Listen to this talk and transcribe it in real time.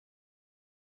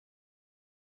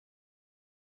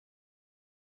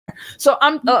So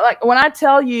I'm like, when I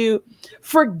tell you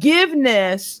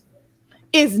forgiveness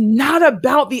is not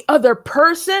about the other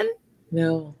person.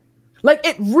 No. Like,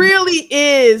 it really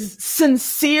is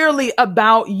sincerely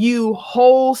about you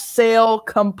wholesale,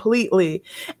 completely.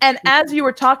 And as you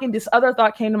were talking, this other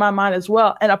thought came to my mind as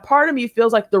well. And a part of me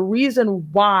feels like the reason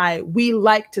why we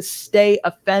like to stay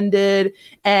offended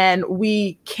and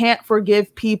we can't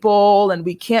forgive people and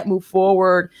we can't move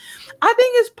forward, I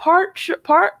think is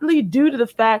partly due to the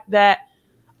fact that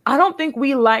I don't think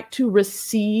we like to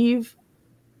receive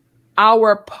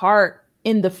our part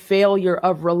in the failure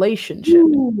of relationship.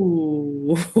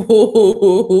 Ooh.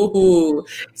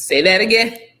 Say that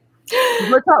again.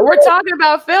 We're talking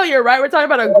about failure, right? We're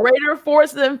talking about a greater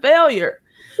force than failure.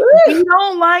 We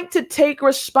don't like to take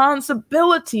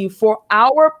responsibility for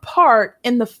our part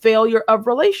in the failure of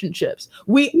relationships.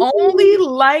 We only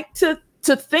like to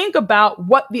think about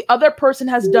what the other person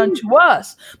has done to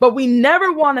us, but we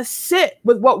never want to sit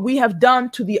with what we have done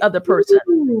to the other person.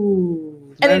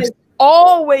 And it is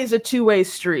always a two-way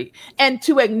street. And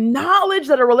to acknowledge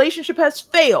that a relationship has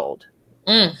failed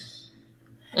and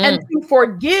to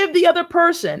forgive the other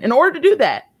person, in order to do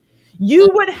that, you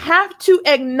would have to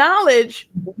acknowledge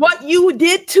what you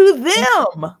did to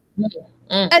them.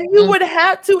 And you would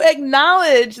have to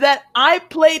acknowledge that I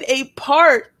played a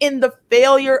part in the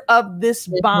failure of this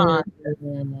bond.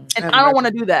 And I don't want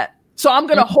to do that. So I'm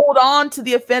going to hold on to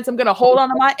the offense. I'm going to hold on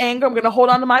to my anger. I'm going to hold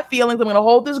on to my feelings. I'm going to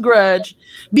hold this grudge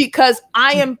because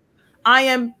I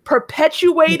am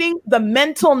perpetuating the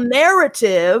mental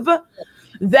narrative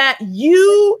that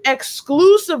you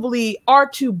exclusively are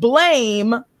to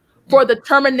blame for the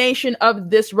termination of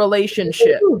this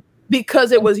relationship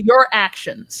because it was your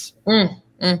actions.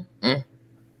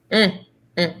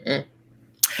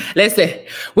 Listen,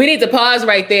 we need to pause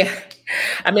right there.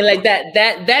 I mean, like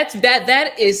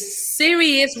that is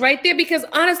serious right there, because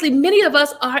honestly, many of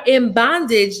us are in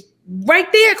bondage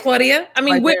right there, Claudia. I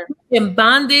mean, we're in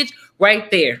bondage right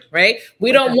there, right?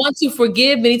 We don't want to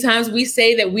forgive. Many times we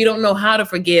say that we don't know how to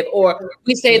forgive, or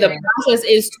we say the process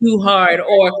is too hard,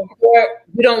 or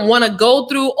we don't want to go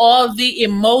through all the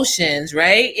emotions,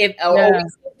 right?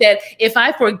 That if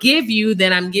I forgive you,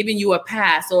 then I'm giving you a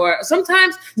pass. Or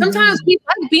sometimes we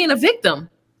like being a victim.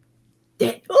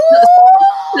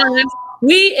 Sometimes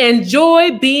we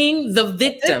enjoy being the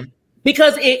victim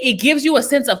because it gives you a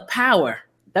sense of power,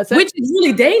 which is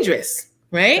really dangerous,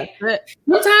 right?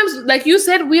 Sometimes, like you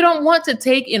said, we don't want to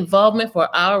take involvement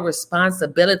for our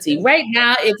responsibility. Right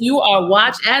now, as you are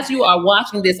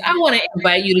watching this, I want to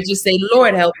invite you to just say,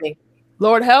 Lord, help me.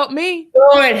 Lord, help me.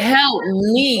 Lord, help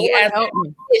me. Lord, help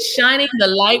me. It's shining the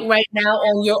light right now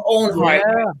on your own heart.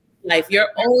 Life, your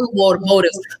own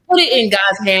motives. Put it in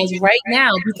God's hands right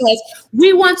now, because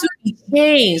we want to be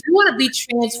changed. We want to be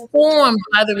transformed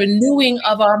by the renewing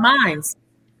of our minds.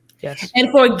 Yes. And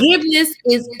forgiveness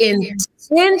is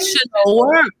intentional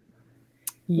work.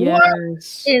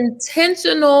 Yes.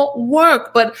 Intentional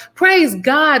work. But praise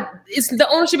God, the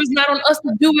ownership is not on us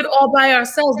to do it all by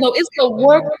ourselves. No, it's the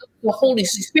work of the Holy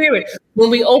Spirit when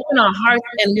we open our hearts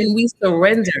and when we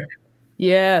surrender.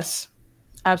 Yes,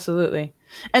 absolutely.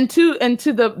 And to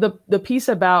the piece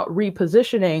about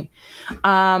repositioning,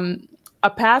 a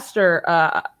pastor,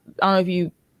 I don't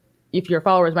know if your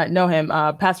followers might know him,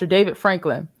 Pastor David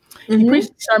Franklin. He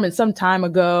preached a sermon some time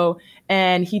ago,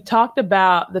 and he talked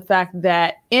about the fact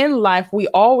that in life we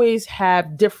always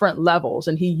have different levels,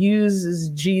 and he uses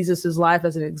Jesus's life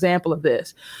as an example of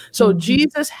this. So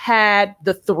Jesus had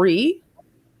the 3.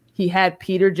 He had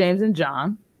Peter, James, and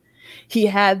John. He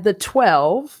had the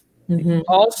 12.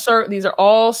 These are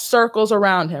all circles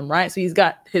around him, right? So he's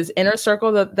got his inner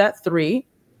circle, that 3.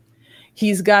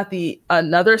 He's got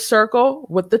another circle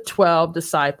with the 12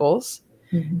 disciples.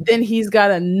 Then he's got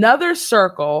another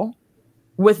circle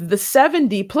with the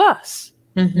 70 plus.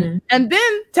 And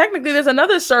then technically there's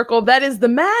another circle that is the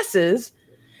masses.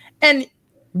 And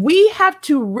we have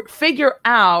to figure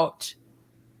out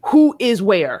who is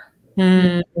where.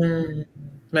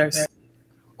 Mercy.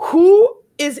 Who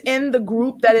is in the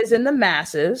group that is in the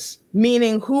masses,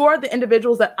 meaning who are the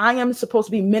individuals that I am supposed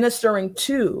to be ministering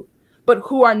to, but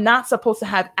who are not supposed to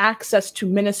have access to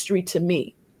ministry to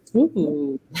me.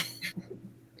 Ooh.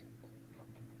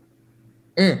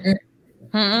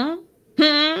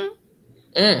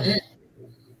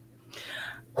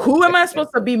 Who am I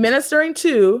supposed to be ministering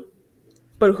to,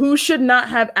 but who should not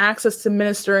have access to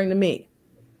ministering to me?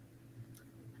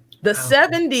 The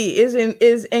 70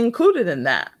 is included in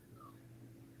that.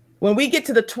 When we get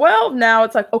to the 12 now,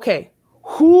 it's like, okay,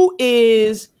 who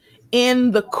is in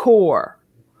the core?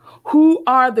 Who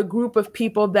are the group of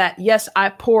people that, yes, I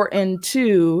pour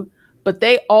into, but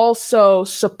they also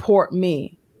support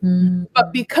me.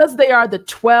 But because they are the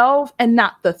 12 and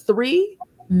not the 3,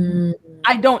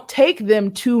 I don't take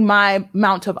them to my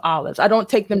Mount of Olives. I don't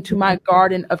take them to my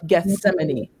Garden of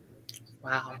Gethsemane.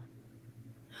 Wow.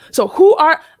 So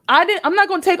I'm not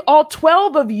going to take all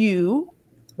 12 of you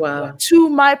to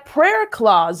my prayer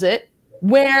closet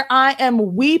where I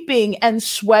am weeping and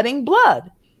sweating blood.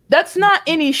 That's not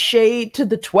any shade to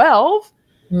the 12.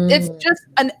 It's just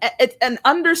an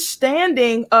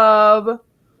understanding of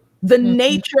the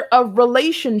nature of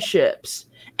relationships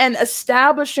and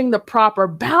establishing the proper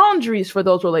boundaries for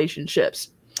those relationships.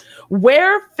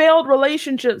 Where failed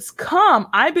relationships come,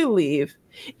 I believe,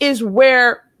 is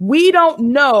where we don't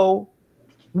know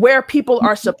where people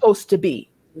are supposed to be.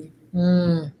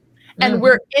 And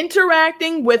we're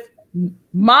interacting with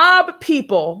mob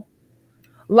people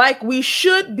like we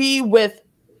should be with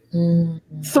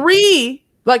 3,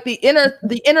 like the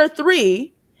inner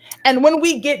 3. And when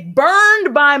we get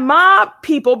burned by mob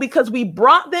people because we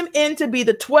brought them in to be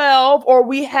the 12, or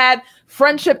we had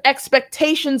friendship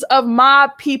expectations of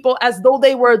mob people as though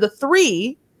they were the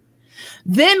 3,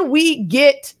 then we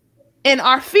get in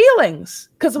our feelings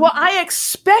because I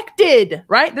expected,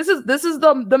 right? This is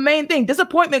the main thing.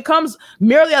 Disappointment comes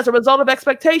merely as a result of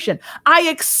expectation. I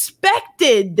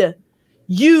expected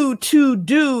you to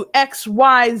do X,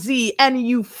 Y, Z, and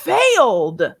you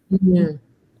failed. And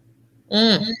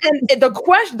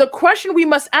the question we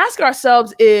must ask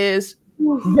ourselves is,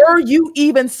 were you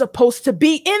even supposed to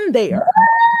be in there?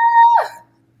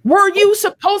 Were you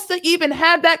supposed to even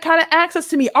have that kind of access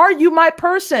to me? Are you my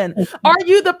person? Are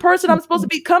you the person I'm supposed to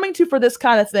be coming to for this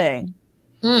kind of thing?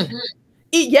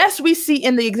 Yes, we see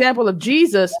in the example of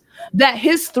Jesus that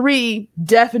his 3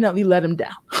 definitely let him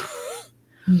down.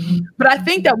 But I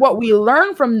think that what we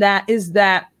learn from that is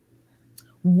that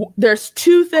there's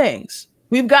 2 things.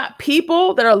 We've got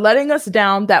people that are letting us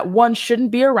down that one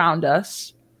shouldn't be around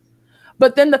us.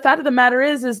 But then the fact of the matter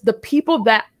is the people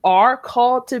that are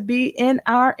called to be in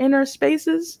our inner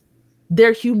spaces,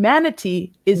 their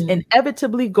humanity is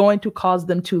inevitably going to cause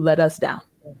them to let us down.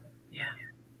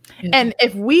 And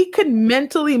if we could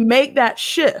mentally make that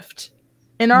shift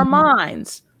in our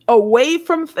minds away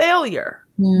from failure,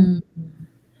 and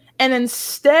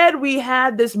instead we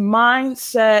had this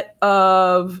mindset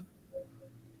of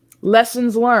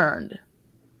lessons learned,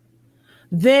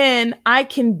 then I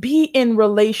can be in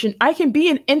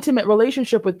intimate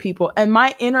relationship with people, and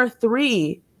my inner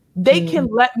 3, they can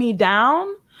let me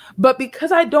down, but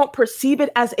because I don't perceive it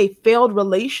as a failed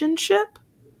relationship,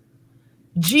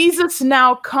 Jesus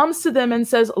now comes to them and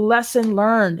says, lesson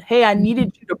learned. Hey, I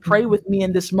needed you to pray with me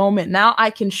in this moment. Now I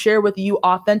can share with you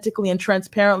authentically and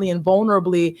transparently and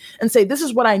vulnerably and say, this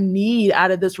is what I need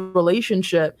out of this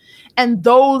relationship. And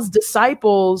those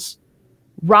disciples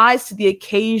rise to the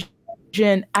occasion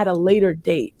at a later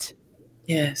date.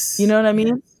 Yes. You know what I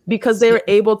mean? Because they were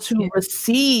able to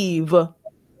receive,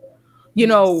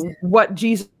 what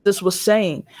Jesus was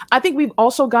saying. I think we've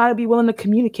also got to be willing to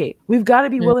communicate. We've got to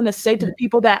be willing to say to the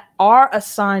people that are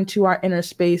assigned to our inner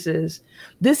spaces,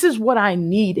 this is what I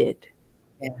needed.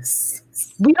 Yes.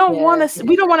 We don't want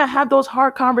to have those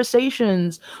hard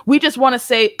conversations. We just want to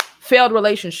say failed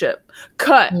relationship.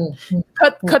 Cut.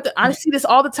 I see this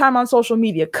all the time on social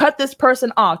media. Cut this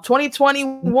person off.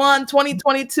 2021,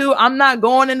 2022. I'm not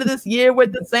going into this year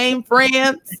with the same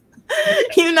friends.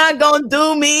 You're not going to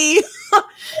do me.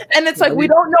 And it's like, we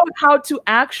don't know how to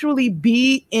actually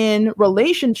be in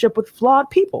relationship with flawed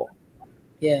people.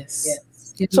 Yes.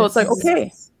 So it's like,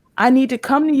 okay, I need to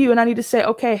come to you and I need to say,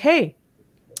 okay, hey,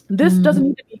 this doesn't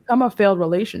need to become a failed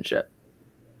relationship.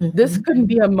 This couldn't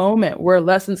be a moment where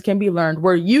lessons can be learned,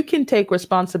 where you can take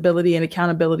responsibility and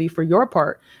accountability for your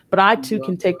part, but I too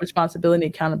can take responsibility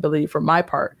and accountability for my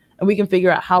part. And we can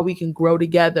figure out how we can grow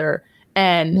together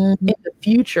and in the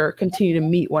future continue to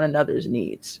meet one another's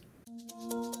needs.